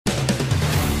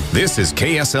This is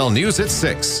KSL News at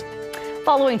 6.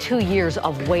 Following 2 years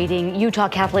of waiting, Utah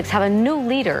Catholics have a new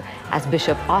leader as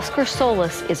Bishop Oscar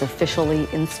Solis is officially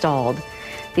installed.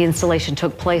 The installation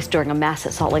took place during a mass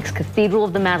at Salt Lake's Cathedral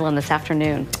of the Madeleine this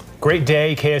afternoon. Great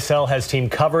day. KSL has team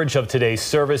coverage of today's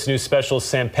service. News specialist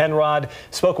Sam Penrod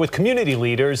spoke with community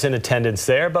leaders in attendance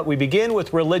there, but we begin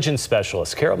with religion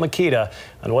specialist Carole Mikita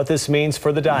on what this means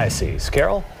for the diocese.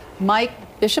 Carole? Mike,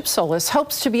 Bishop Solis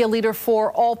hopes to be a leader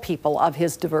for all people of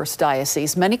his diverse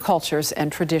diocese, many cultures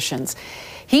and traditions.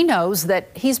 He knows that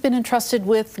he's been entrusted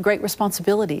with great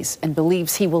responsibilities and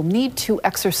believes he will need to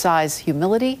exercise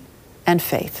humility and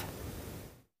faith.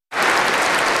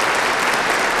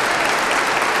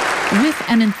 With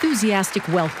an enthusiastic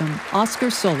welcome, Oscar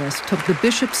Solis took the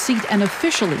bishop's seat and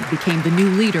officially became the new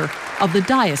leader of the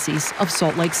Diocese of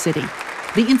Salt Lake City.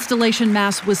 The installation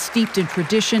mass was steeped in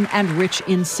tradition and rich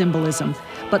in symbolism.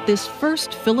 But this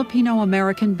first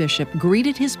Filipino-American bishop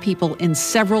greeted his people in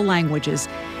several languages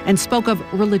and spoke of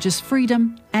religious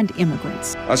freedom and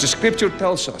immigrants. As the scripture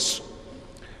tells us,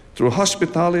 through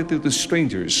hospitality to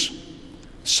strangers,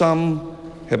 some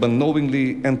have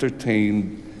unknowingly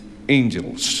entertained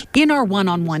angels. In our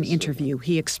one-on-one interview,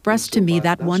 he expressed to me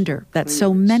that wonder that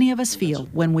so many of us feel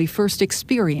when we first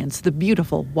experience the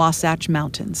beautiful Wasatch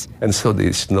Mountains. And so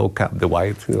the snow cap, the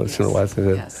white, snow white,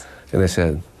 and I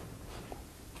said,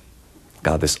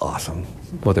 God is awesome.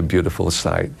 What a beautiful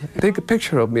sight. Take a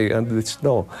picture of me under the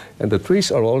snow. And the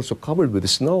trees are also covered with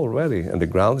snow already, and the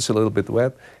ground is a little bit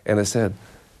wet. And I said,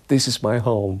 this is my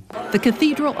home. The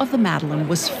Cathedral of the Madeleine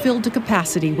was filled to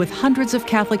capacity with hundreds of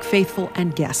Catholic faithful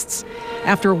and guests.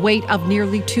 After a wait of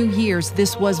nearly 2 years,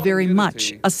 this was very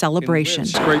much a celebration.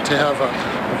 It's great to have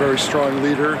a very strong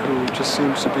leader who just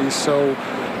seems to be so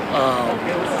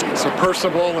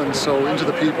personable and so into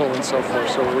the people and so forth.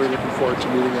 So we're really looking forward to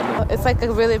meeting him. It's like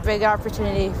a really big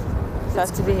opportunity for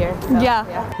us to be here. So,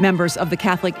 yeah. Members of the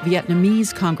Catholic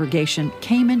Vietnamese congregation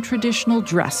came in traditional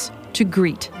dress to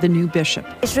greet the new bishop.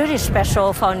 It's really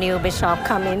special for a new bishop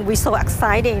coming. We're so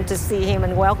excited to see him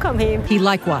and welcome him. He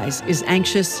likewise is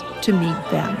anxious to meet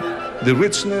them. The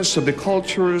richness of the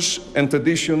cultures and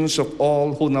traditions of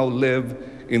all who now live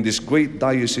in this great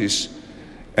diocese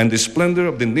and the splendor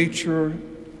of the nature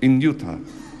in Utah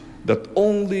that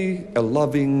only a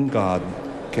loving God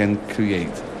can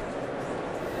create.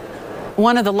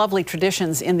 One of the lovely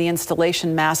traditions in the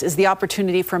installation mass is the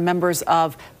opportunity for members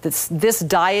of this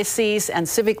diocese and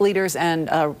civic leaders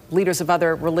and leaders of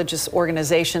other religious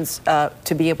organizations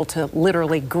to be able to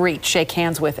literally shake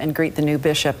hands with and greet the new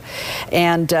bishop.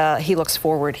 And he looks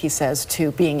forward, he says,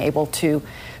 to being able to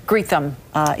greet them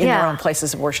in their own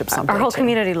places of worship someday. Our whole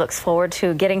community looks forward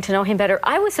to getting to know him better.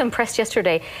 I was impressed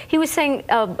yesterday. He was saying,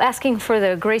 asking for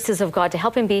the graces of God to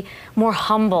help him be more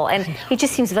humble, and he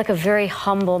just seems like a very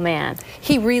humble man.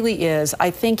 He really is.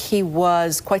 I think he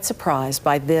was quite surprised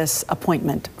by this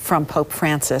appointment from Pope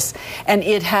Francis, and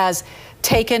it has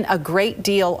taken a great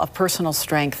deal of personal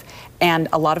strength and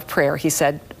a lot of prayer, he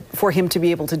said, for him to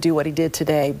be able to do what he did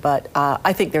today, but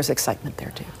I think there's excitement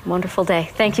there too. Wonderful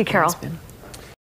day. Thank you, Carole.